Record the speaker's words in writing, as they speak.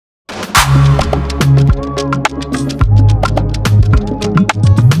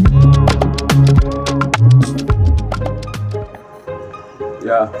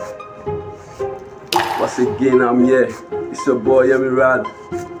Once again, I'm here. It's your boy Emmyrald.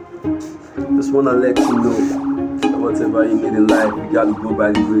 Just wanna let you know that whatever you need in life, you gotta go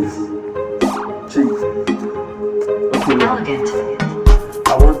by the grace. Cheap. Okay, now.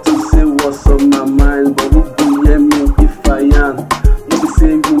 I want to say what's on my mind, but who do hear me if I am? No be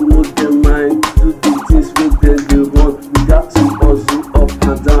say you know them mind, do the things with them they want. We got to hustle up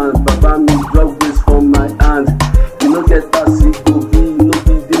and down. Baba me drug waste from my hand. You no get that sick to be, no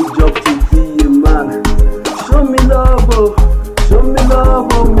be the job to be a man. Show me love,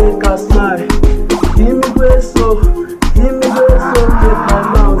 oh, make us smile. Give me grace, oh, make my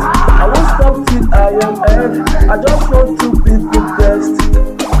mouth. I won't stop till I am head. I just want to be the best.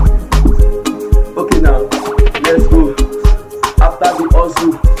 Okay now, let's go. After the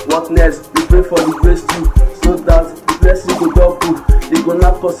hustle, what next? We pray for the grace too, so that the blessing go double. It go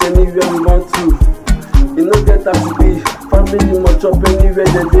knock us anywhere we want to. You no get as to be, family must chop anywhere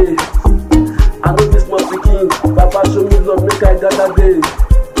they dey. I know this must be king. Papa show me love, make I gather day.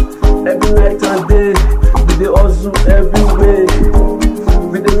 Every night and day, we dey hustle every way.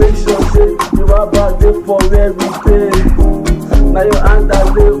 We dey make sure say you are back there for where we pay. Now your hand that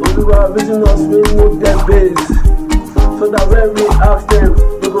day, Oluwa raising us we no get base. So that when we ask them,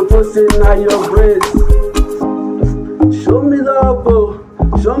 we go to say now your grace. Show me love,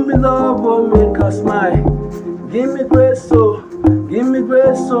 oh, make us smile. Give me grace, oh,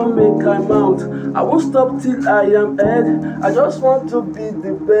 make I mount. I won't stop till I am head. I just want to be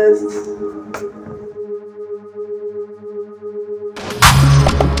the best.